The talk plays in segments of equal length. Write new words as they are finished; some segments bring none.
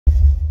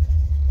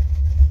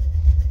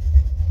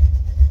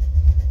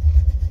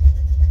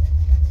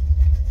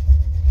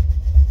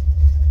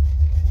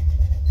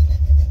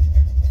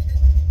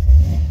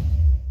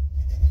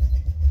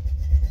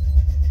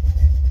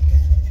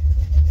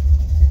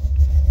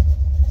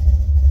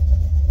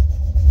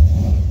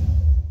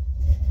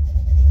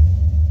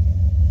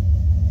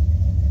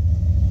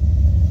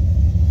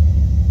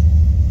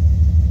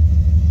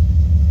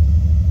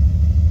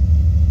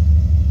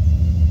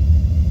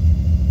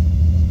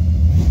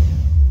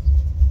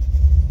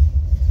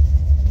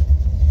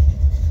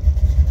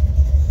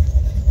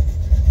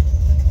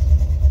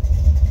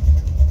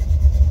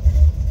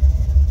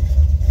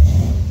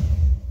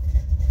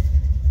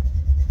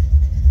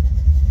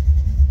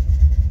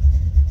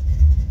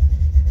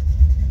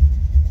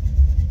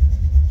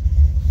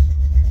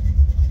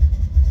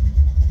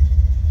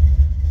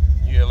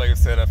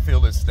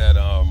feel it's that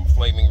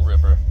Flaming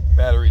River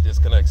battery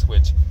disconnect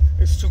switch.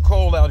 It's too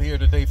cold out here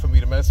today for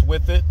me to mess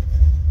with it,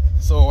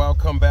 so I'll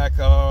come back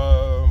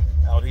out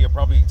here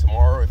probably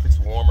tomorrow if it's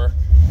warmer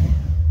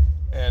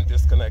and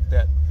disconnect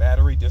that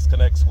battery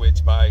disconnect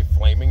switch by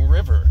Flaming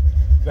River.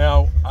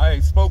 Now,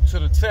 I spoke to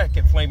the tech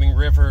at Flaming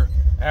River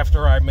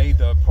after I made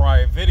the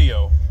prior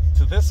video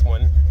to this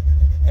one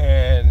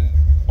and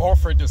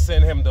offered to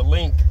send him the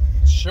link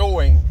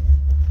showing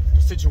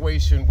the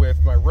situation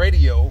with my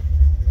radio.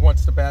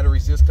 Once the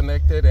battery's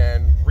disconnected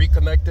and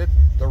reconnected,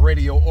 the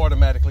radio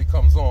automatically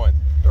comes on.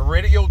 The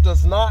radio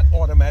does not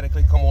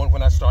automatically come on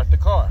when I start the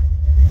car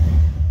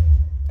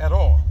at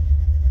all.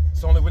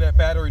 It's only when that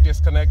battery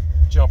disconnect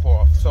jump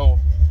off. So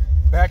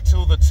back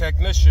to the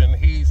technician,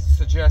 he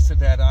suggested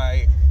that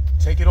I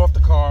take it off the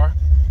car,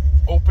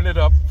 open it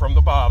up from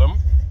the bottom,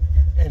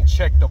 and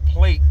check the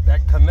plate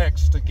that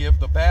connects to give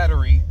the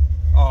battery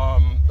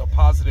the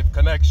positive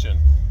connection.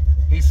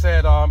 He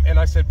said, and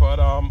I said, but,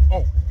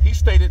 oh, he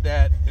stated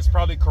that it's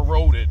probably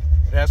corroded.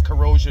 It has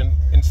corrosion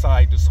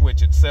inside the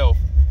switch itself.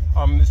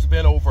 It's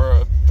been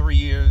over 3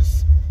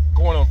 years,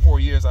 going on 4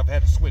 years, I've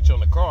had the switch on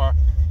the car.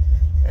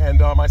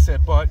 And I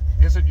said, but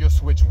isn't your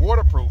switch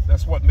waterproof?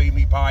 That's what made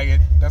me buy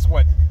it. That's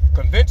what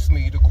convinced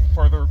me to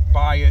further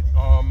buy it,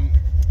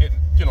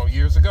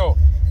 years ago.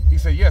 He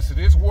said, yes, it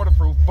is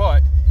waterproof,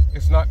 but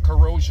it's not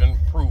corrosion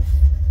proof.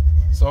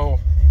 So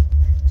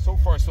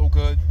far so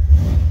good.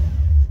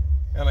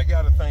 And I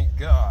gotta thank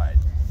God.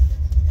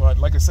 But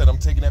like I said, I'm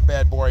taking that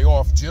bad boy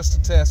off just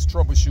to test,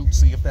 troubleshoot,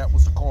 see if that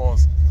was the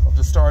cause of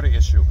the starter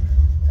issue.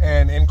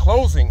 And in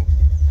closing,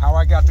 how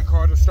I got the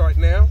car to start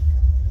now,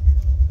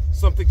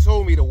 something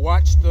told me to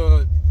watch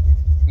the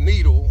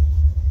needle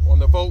on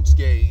the volts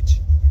gauge.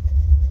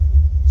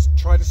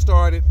 Try to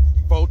start it,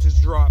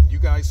 voltage dropped. You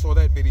guys saw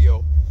that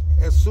video.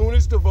 As soon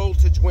as the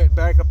voltage went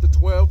back up to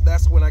 12,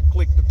 that's when I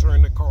clicked to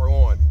turn the car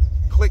on.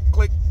 Click,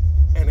 click,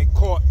 and it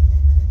caught,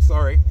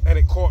 and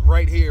it caught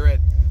right here at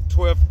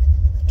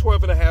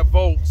 12.5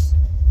 volts.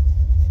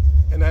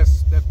 And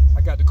that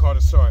I got the car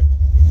to start.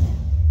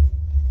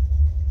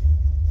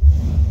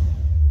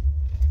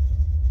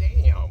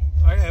 Damn,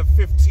 I have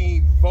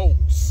 15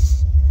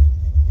 volts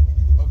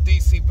of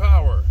DC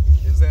power.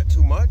 Is that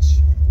too much?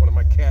 One of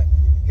my cat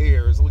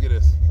hairs, look at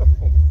this.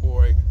 Oh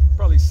boy,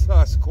 probably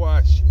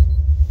Sasquatch.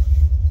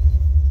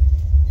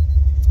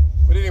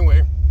 But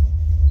anyway,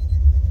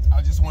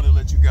 I just wanted to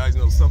let you guys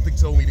know something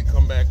told me to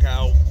come back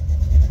out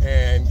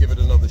and give it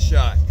another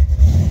shot.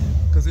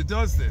 Because it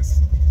does this.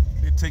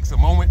 It takes a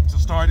moment to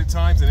start at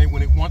times, and then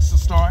when it wants to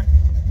start,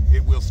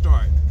 it will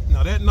start.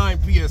 Now that 9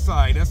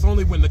 PSI, that's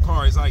only when the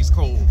car is ice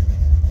cold.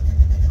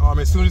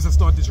 As soon as I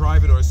start to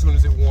drive it, or as soon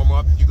as it warm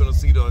up, you're gonna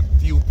see the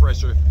fuel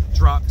pressure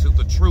drop to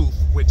the truth,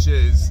 which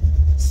is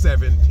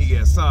 7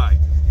 PSI.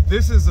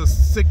 This is a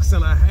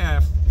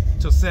 6.5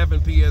 to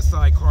 7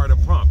 PSI car to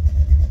pump.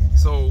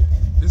 So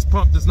this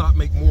pump does not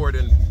make more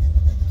than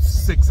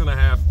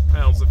 6.5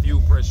 pounds of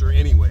fuel pressure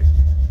anyway.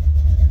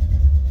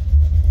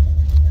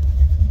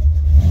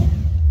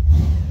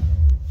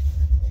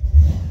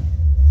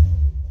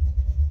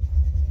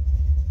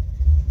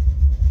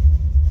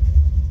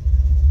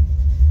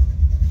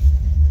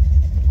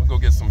 I'll go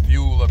get some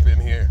fuel up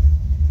in here.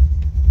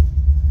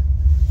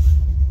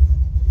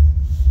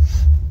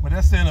 But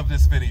that's the end of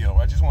this video.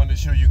 I just wanted to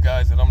show you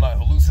guys that I'm not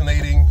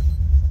hallucinating.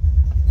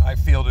 I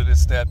feel that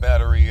it's that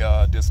battery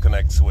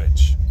disconnect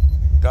switch.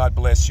 God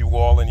bless you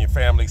all and your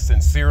family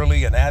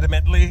sincerely and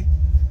adamantly.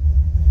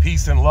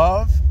 Peace and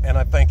love. And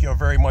I thank you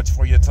very much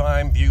for your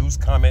time, views,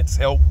 comments,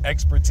 help,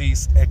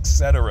 expertise,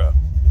 etc.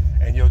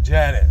 And yo,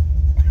 Janet,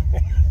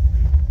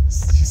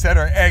 she said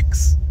her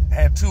ex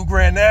had 2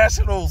 Grand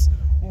Nationals,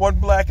 1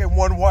 black and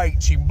 1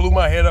 white. She blew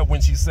my head up when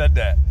she said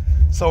that.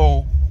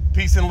 So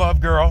peace and love,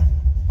 girl.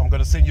 I'm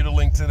going to send you the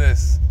link to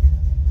this.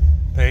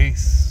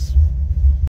 Peace.